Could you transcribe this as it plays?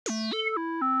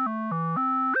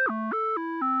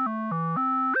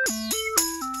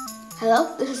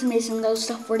Hello, this is Mason Lego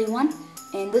Stuff 41,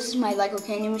 and this is my Lego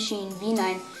Candy Machine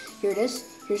V9. Here it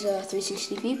is. Here's a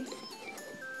 360 view,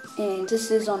 and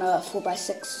this is on a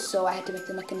 4x6, so I had to make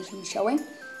the mechanism showing.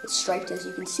 It's striped, as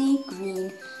you can see,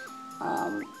 green,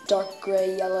 dark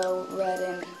gray, yellow, red,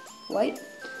 and white.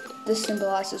 This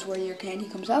symbolizes where your candy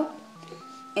comes out,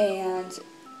 and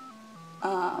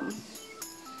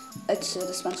it's a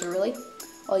dispenser, really.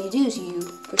 All you do is you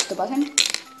push the button,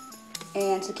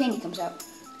 and the candy comes out.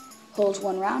 Holds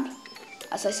one round.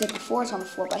 As I said before, it's on a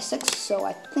 4x6, so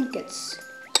I think it's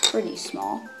pretty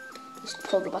small. Just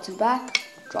pull the button back,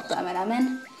 drop the M&M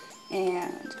in,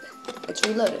 and it's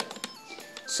reloaded.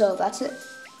 So that's it.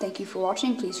 Thank you for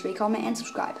watching. Please rate, comment, and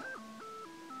subscribe.